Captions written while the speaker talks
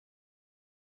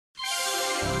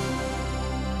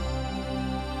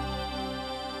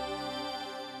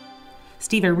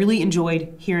Steve, I really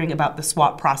enjoyed hearing about the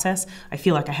SWOT process. I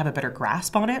feel like I have a better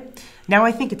grasp on it. Now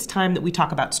I think it's time that we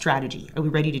talk about strategy. Are we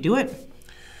ready to do it?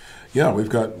 Yeah, we've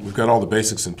got all the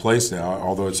basics in place now,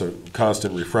 although it's a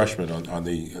constant refreshment on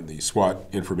the SWOT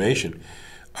information.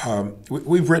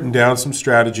 We've written down some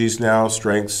strategies now: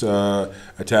 strengths,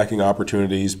 attacking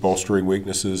opportunities, bolstering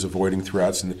weaknesses, avoiding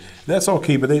threats, and that's all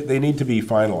key, but they need to be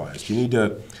finalized. You need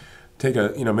to take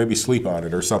maybe sleep on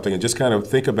it or something and just kind of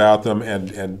think about them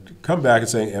and come back and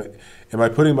say, am I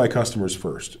putting my customers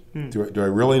first? Do I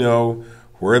really know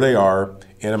where they are,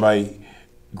 and am I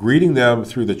greeting them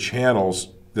through the channels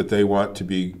that they want to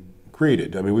be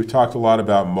greeted? I mean, we've talked a lot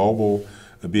about mobile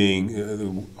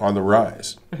being on the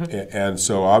rise. And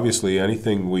so obviously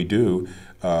anything we do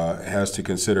has to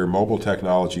consider mobile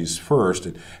technologies first.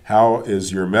 And how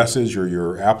is your message or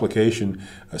your application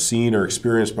seen or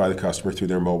experienced by the customer through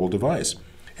their mobile device?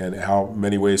 And how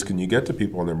many ways can you get to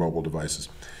people on their mobile devices?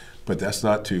 But that's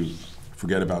not to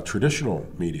forget about traditional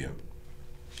media.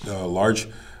 Large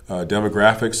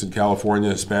demographics in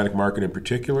California, Hispanic market in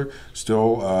particular,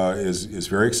 still is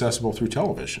very accessible through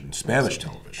television, Spanish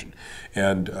television.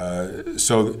 And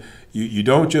so you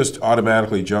don't just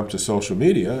automatically jump to social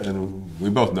media, and we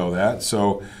both know that.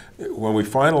 So when we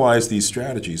finalize these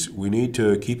strategies, we need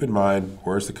to keep in mind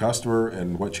where's the customer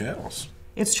and what channels.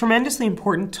 It's tremendously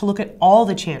important to look at all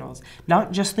the channels,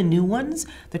 not just the new ones.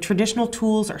 The traditional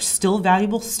tools are still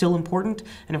valuable, still important.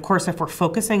 And of course, if we're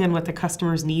focusing on what the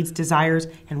customer's needs, desires,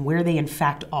 and where they in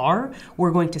fact are,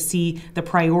 we're going to see the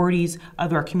priorities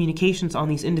of our communications on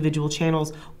these individual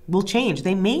channels will change.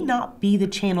 They may not be the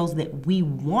channels that we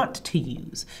want to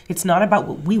use. It's not about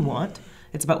what we want.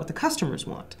 It's about what the customers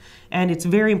want. And it's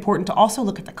very important to also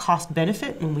look at the cost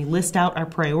benefit when we list out our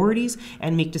priorities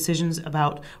and make decisions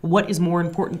about what is more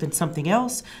important than something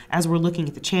else as we're looking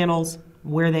at the channels,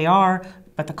 where they are,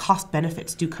 but the cost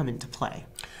benefits do come into play.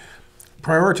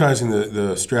 Prioritizing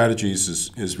the strategies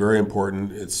is very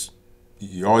important.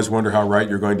 You always wonder how right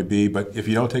you're going to be, but if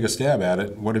you don't take a stab at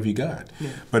it, what have you got?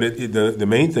 Yeah. But the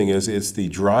main thing is it's the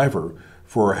driver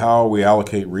for how we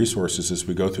allocate resources as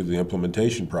we go through the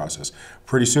implementation process.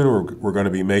 Pretty soon we're going to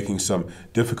be making some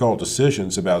difficult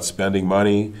decisions about spending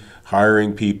money,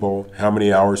 hiring people, how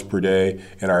many hours per day,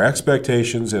 and our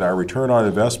expectations and our return on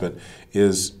investment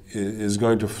is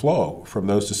going to flow from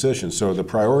those decisions. So the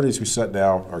priorities we set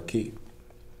now are key.